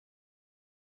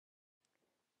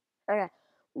Okay.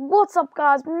 What's up,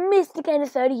 guys? Mr.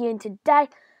 Gainer30 here, and today,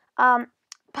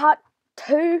 part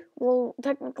 2, well,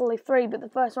 technically 3, but the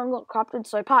first one got corrupted,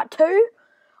 so part 2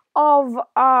 of,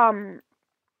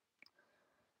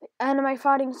 Anime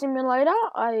Fighting Simulator.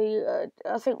 I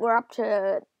think we're up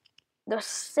to the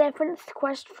 7th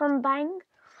quest from Bang.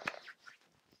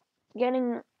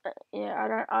 Getting,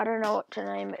 yeah, I don't know what to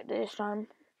name it this time.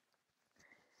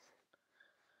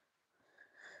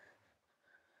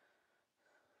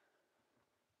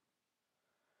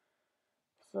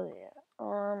 So yeah,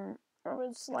 it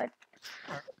was like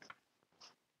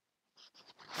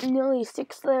nearly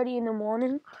 6:30 in the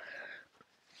morning.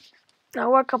 I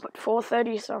woke up at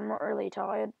 4:30, so I'm not really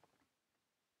tired.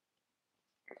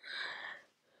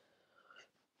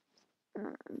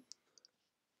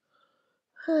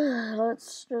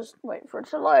 Let's just wait for it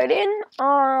to load in.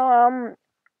 I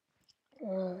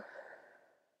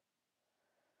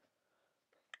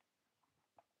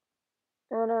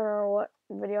don't know what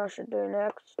video I should do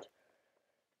next.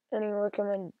 Any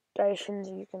recommendations,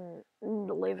 you can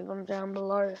leave them down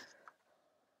below.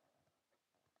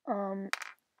 I'm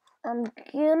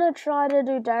gonna try to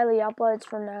do daily uploads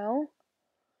from now.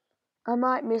 I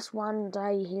might miss one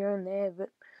day here and there, but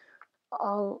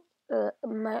I'll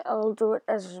do it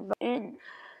as in.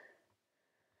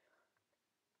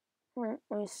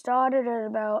 We started at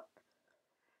about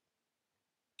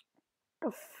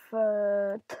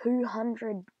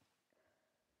 200.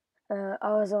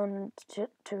 I was on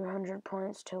 200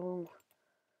 points till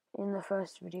in the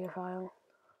first video file.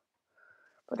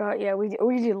 But yeah, we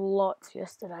did lots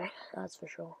yesterday, that's for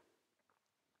sure.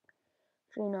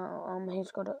 So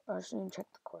he's got I just need to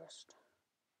check the quest.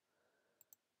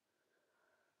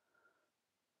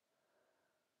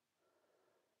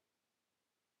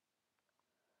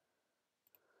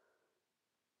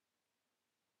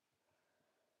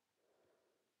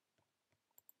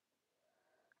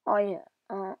 Oh yeah,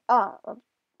 that's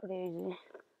pretty easy.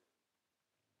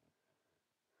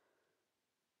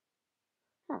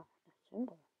 Oh,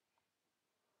 simple.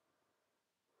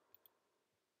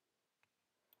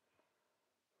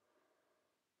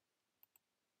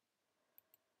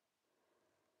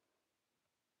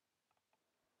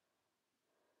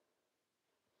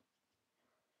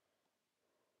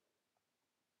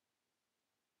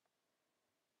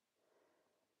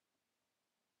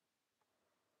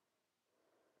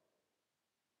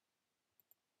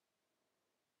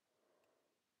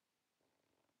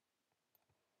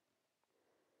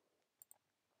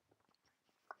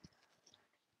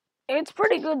 It's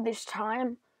pretty good this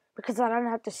time, because I don't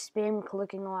have to spam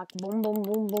clicking like boom, boom,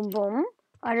 boom, boom, boom.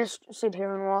 I just sit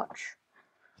here and watch.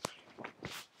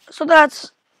 So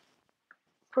that's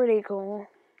pretty cool.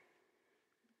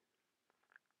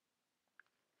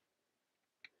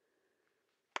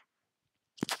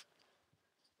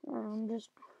 Just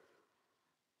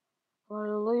a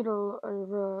little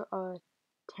over a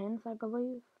 10th, I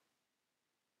believe.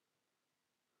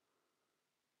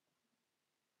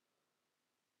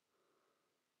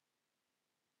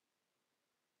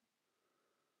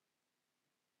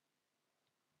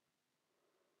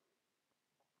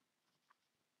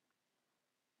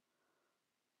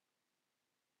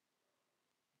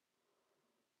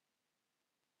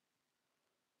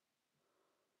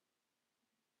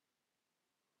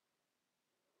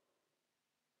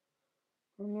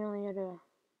 We're nearly at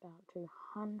about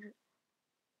 200.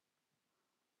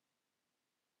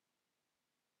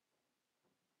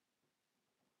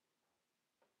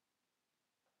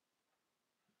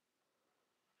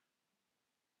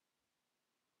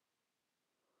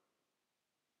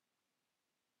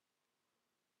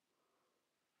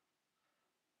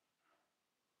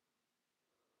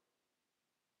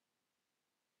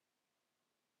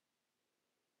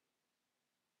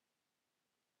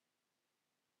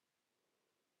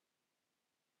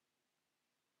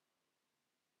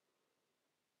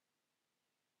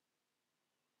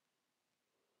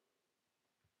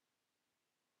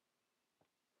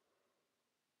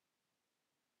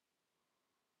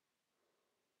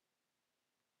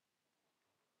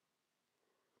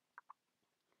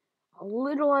 A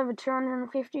little over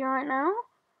 250 right now.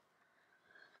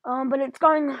 But it's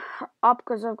going up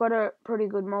because I've got a pretty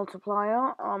good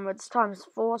multiplier. It's times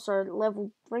 4, so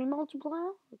level 3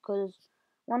 multiplier, because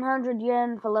 100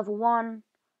 yen for level 1,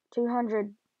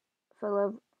 200 for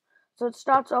level... So it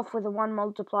starts off with a 1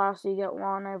 multiplier, so you get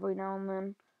 1 every now and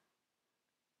then.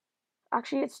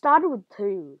 Actually, it started with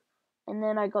 2, and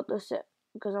then I got the set,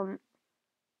 because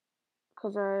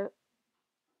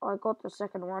I got the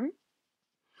second one.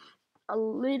 A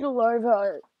little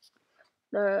over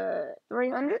the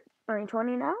 300,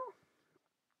 320 now.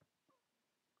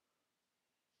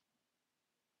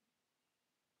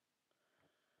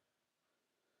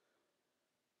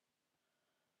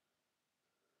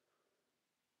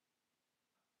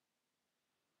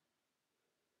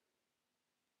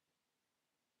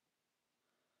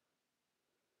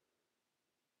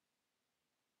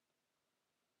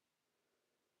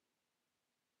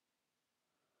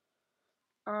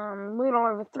 Little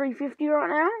over 350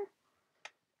 right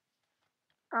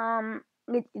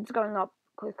now. It's going up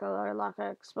quicker though, like I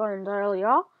explained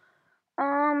earlier.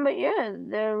 But yeah,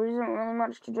 there isn't really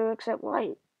much to do except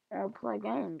wait or play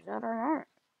games. I don't know.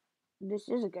 This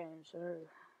is a game, so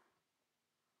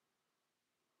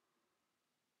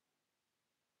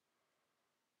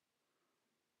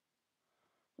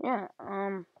yeah.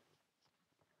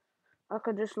 I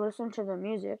could just listen to the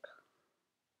music.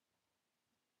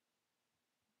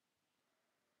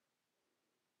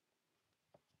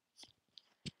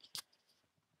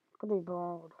 Could be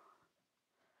bored.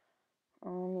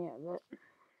 Yeah, but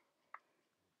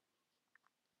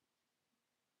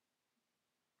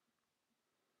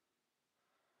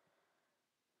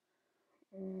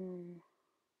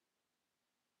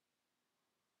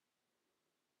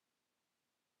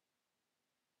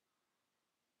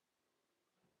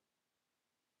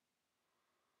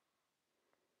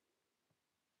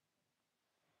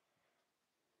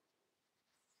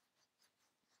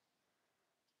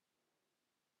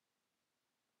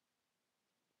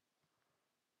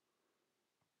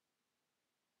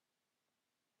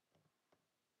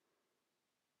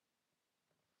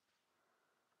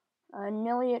um,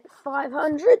 nearly at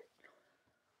 500.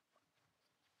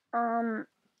 Um,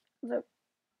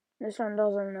 this one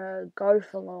doesn't go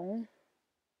for long.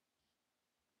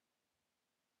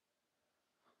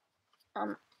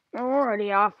 We're already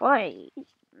halfway.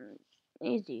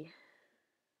 Easy.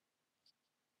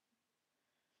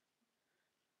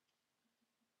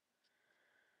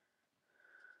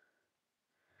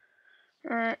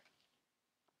 Alright.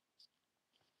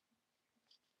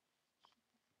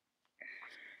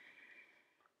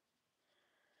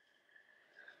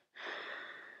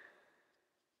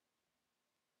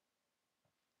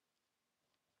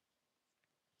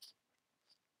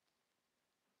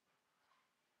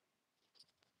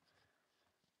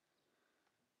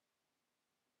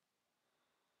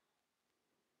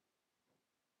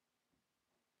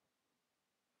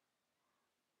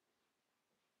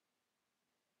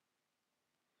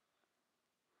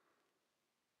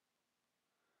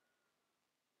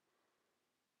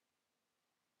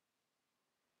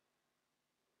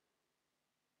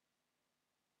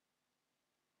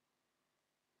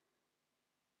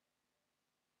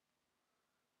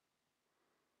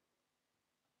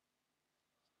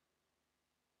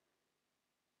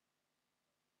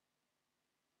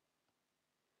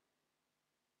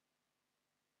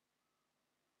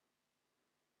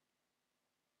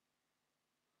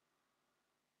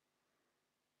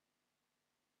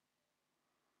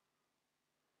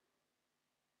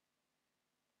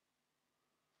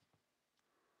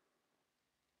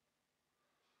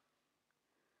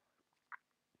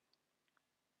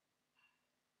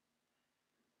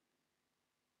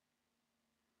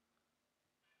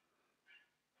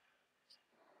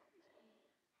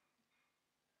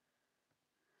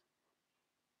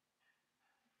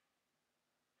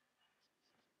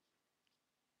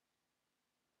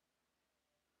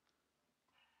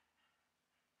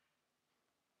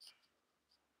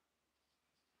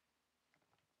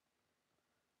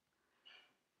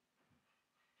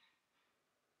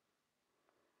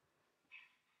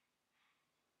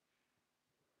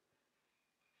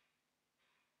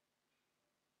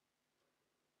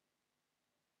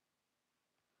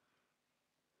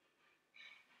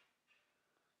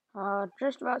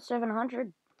 Just about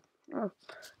 700.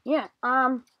 Yeah.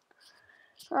 I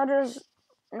just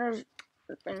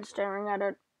been staring at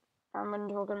it. I haven't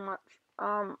been talking much.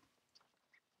 I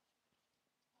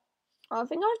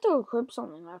think I have to equip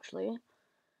something actually.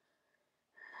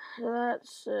 So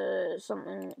that's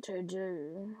something to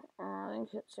do. I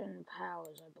think it's in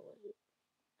powers, I believe.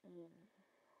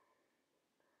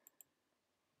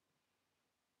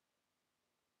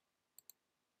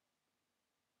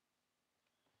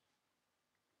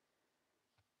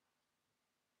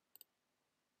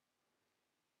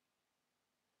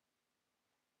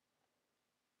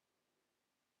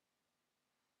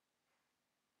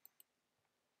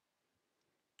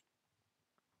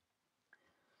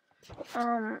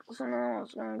 So now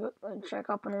let's go check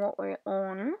up on what we're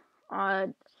on.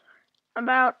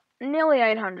 About nearly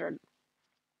 800.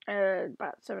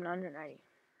 About 780,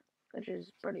 which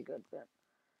is pretty good, but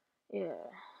yeah.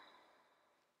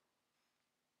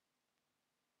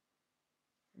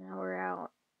 Now we're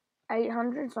out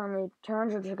 800, so only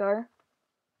 200 to go.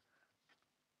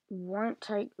 Won't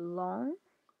take long.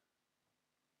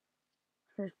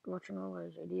 Just watching all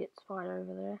those idiots fight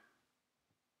over there.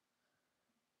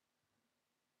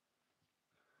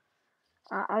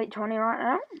 820 right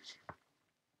now.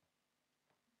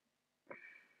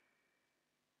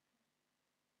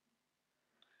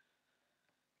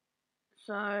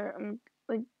 So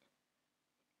we're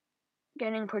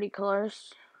getting pretty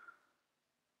close.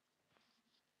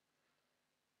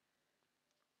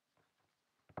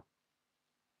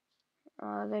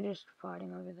 They're just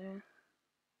fighting over there.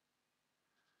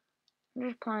 I'm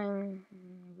just playing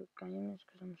games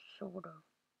because I'm sort of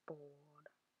bored.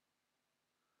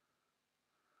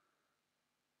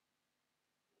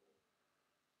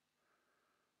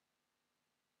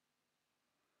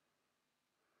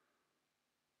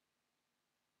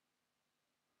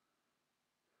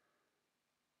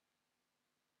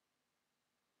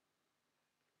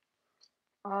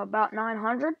 About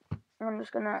 900. I'm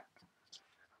just gonna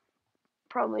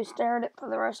probably stare at it for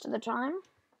the rest of the time.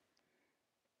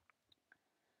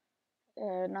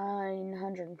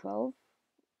 912.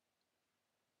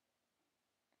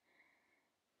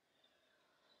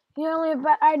 You only have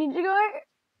about 80 to go.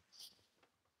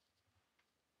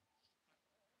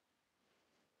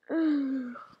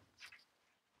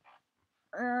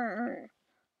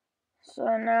 So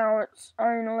now it's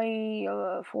only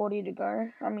 40 to go.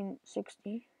 I mean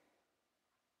 60.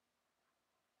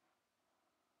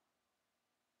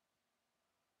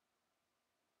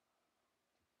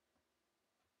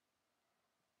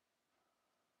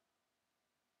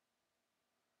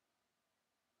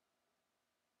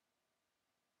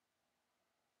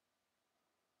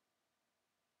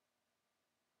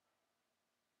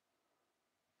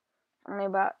 Only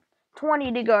about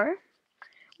 20 to go,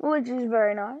 which is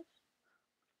very nice.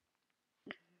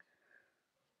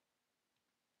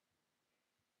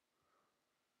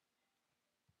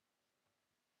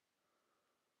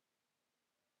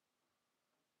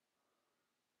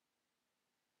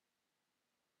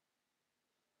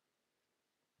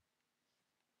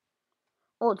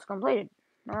 Oh, it's completed.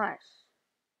 Nice.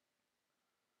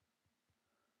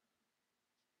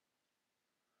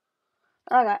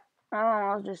 Okay.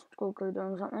 I was just quickly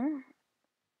doing something.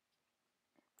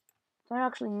 I don't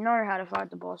actually know how to fight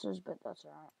the bosses, but that's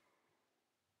alright.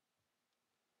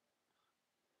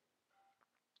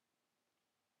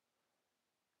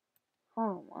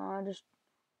 Oh, I just...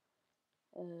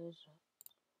 okay.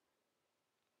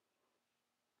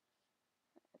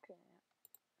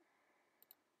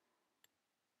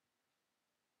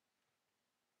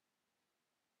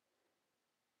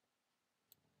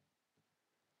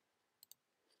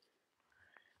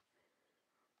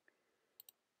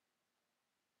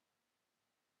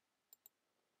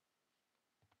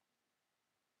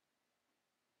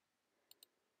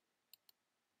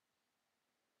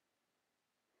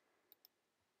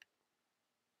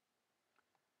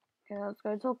 Okay, let's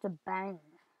go talk to Bang.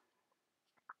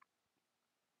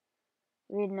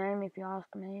 Weird name if you ask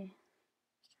me.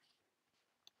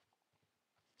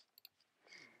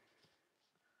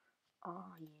 Oh,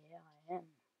 yeah, I am.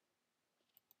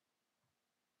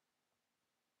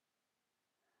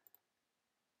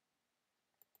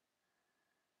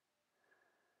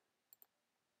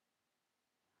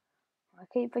 I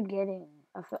keep forgetting.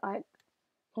 I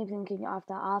keep thinking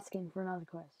after asking for another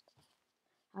quest.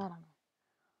 I don't know.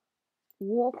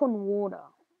 Walk on water.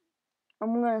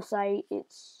 I'm gonna say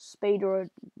it's speed or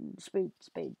speed.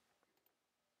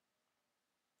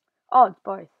 Oh, it's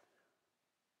both.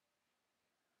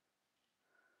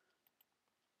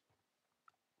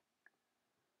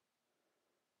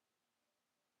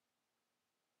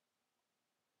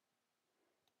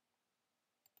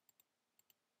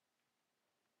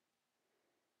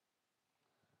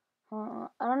 I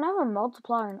don't have a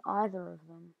multiplier in either of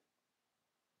them.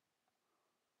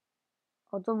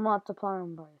 I'll do multiplier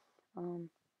on both.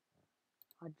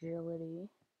 Agility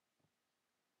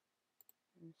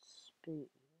and speed.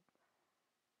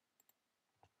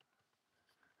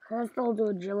 First, I'll do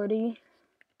agility.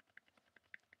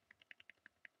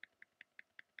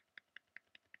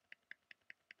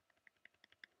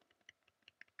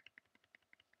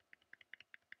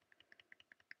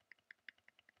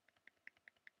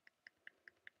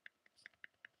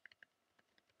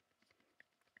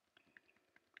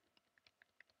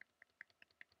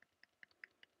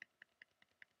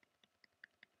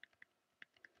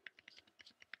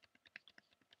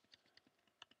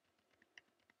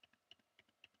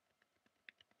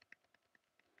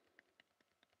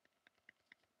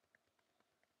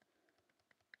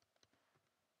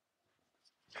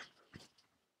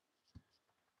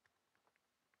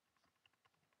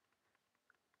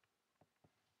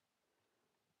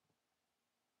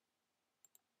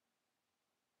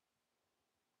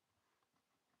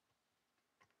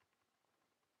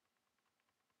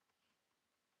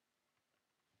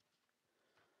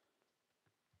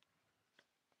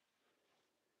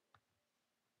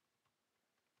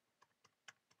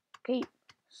 Keep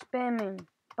spamming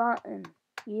button.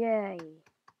 Yay.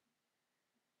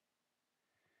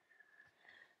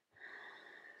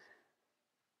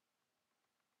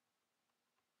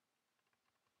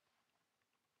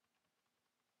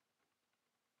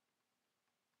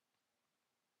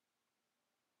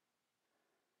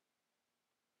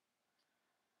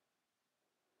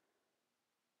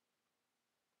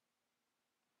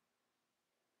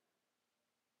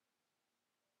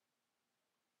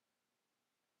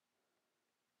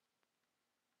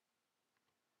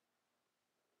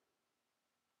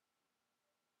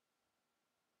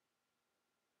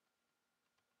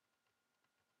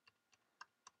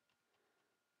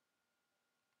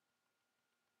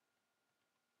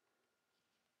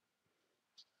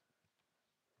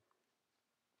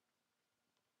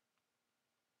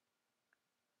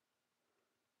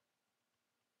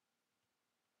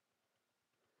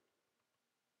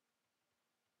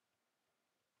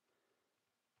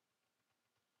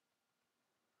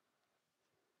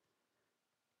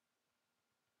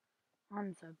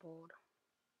 I'm so bored.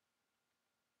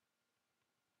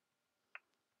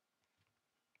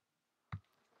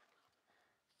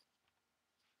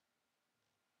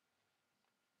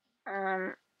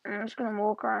 I'm just gonna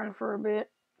walk around for a bit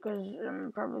because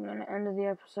I'm probably gonna end the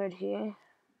episode here.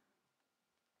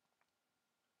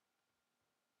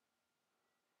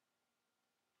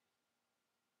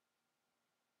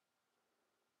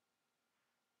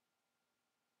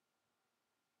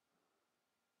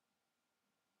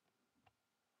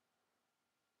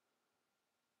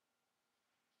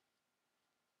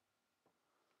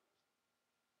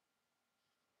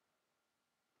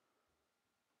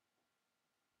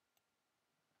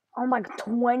 Oh my god,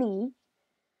 20?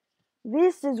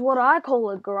 This is what I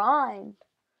call a grind.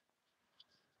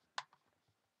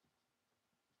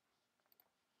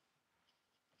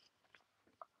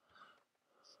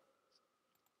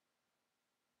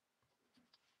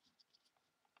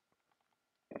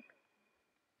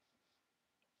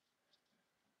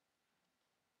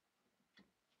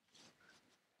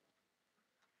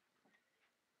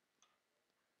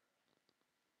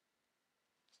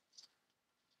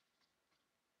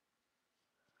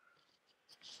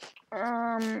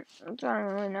 I don't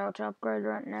really know what to upgrade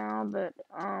right now, but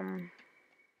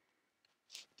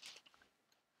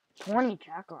 20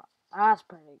 chakra. That's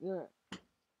pretty good.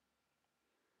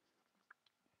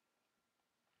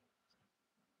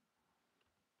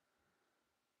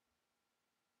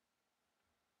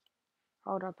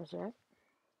 Hold up a sec.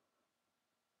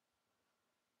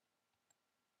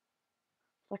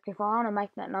 Like if I want to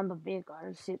make that number big,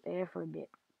 I just sit there for a bit.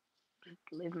 Just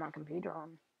leave my computer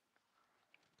on.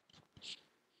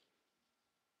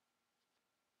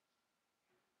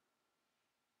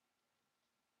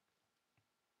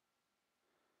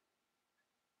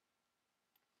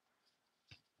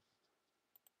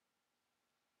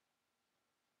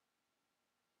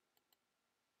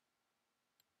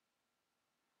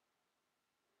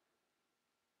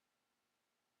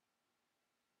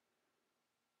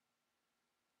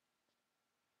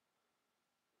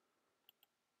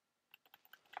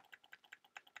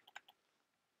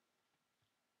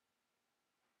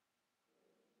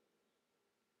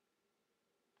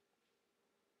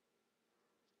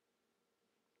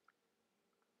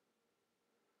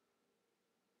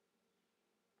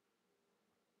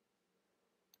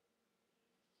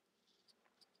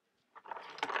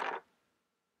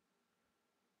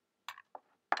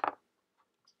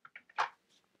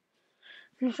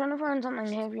 I'm just trying to find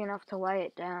something heavy enough to weigh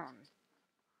it down.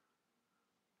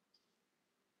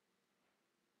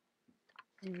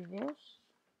 Do this.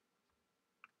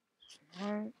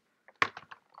 No.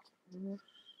 This.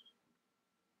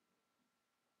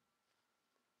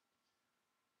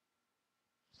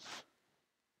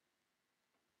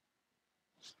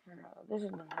 No, this is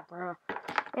gonna bro.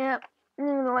 Yep. I'm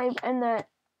gonna leave end the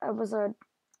episode.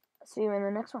 See you in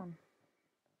the next one.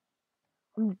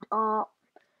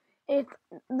 If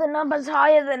the number's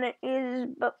higher than it is,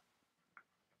 but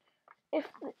if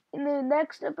in the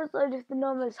next episode, if the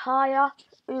number's higher,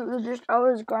 it was just I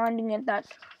was grinding at that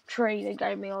tree that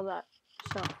gave me all that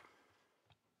stuff.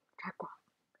 Chakra.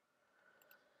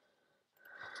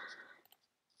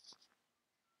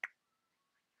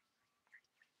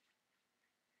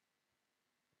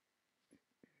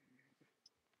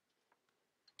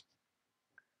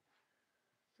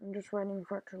 I'm just waiting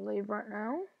for it to leave right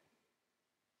now.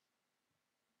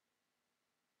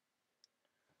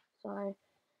 So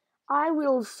I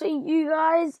will see you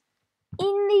guys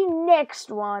in the next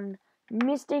one.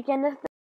 Mystic and the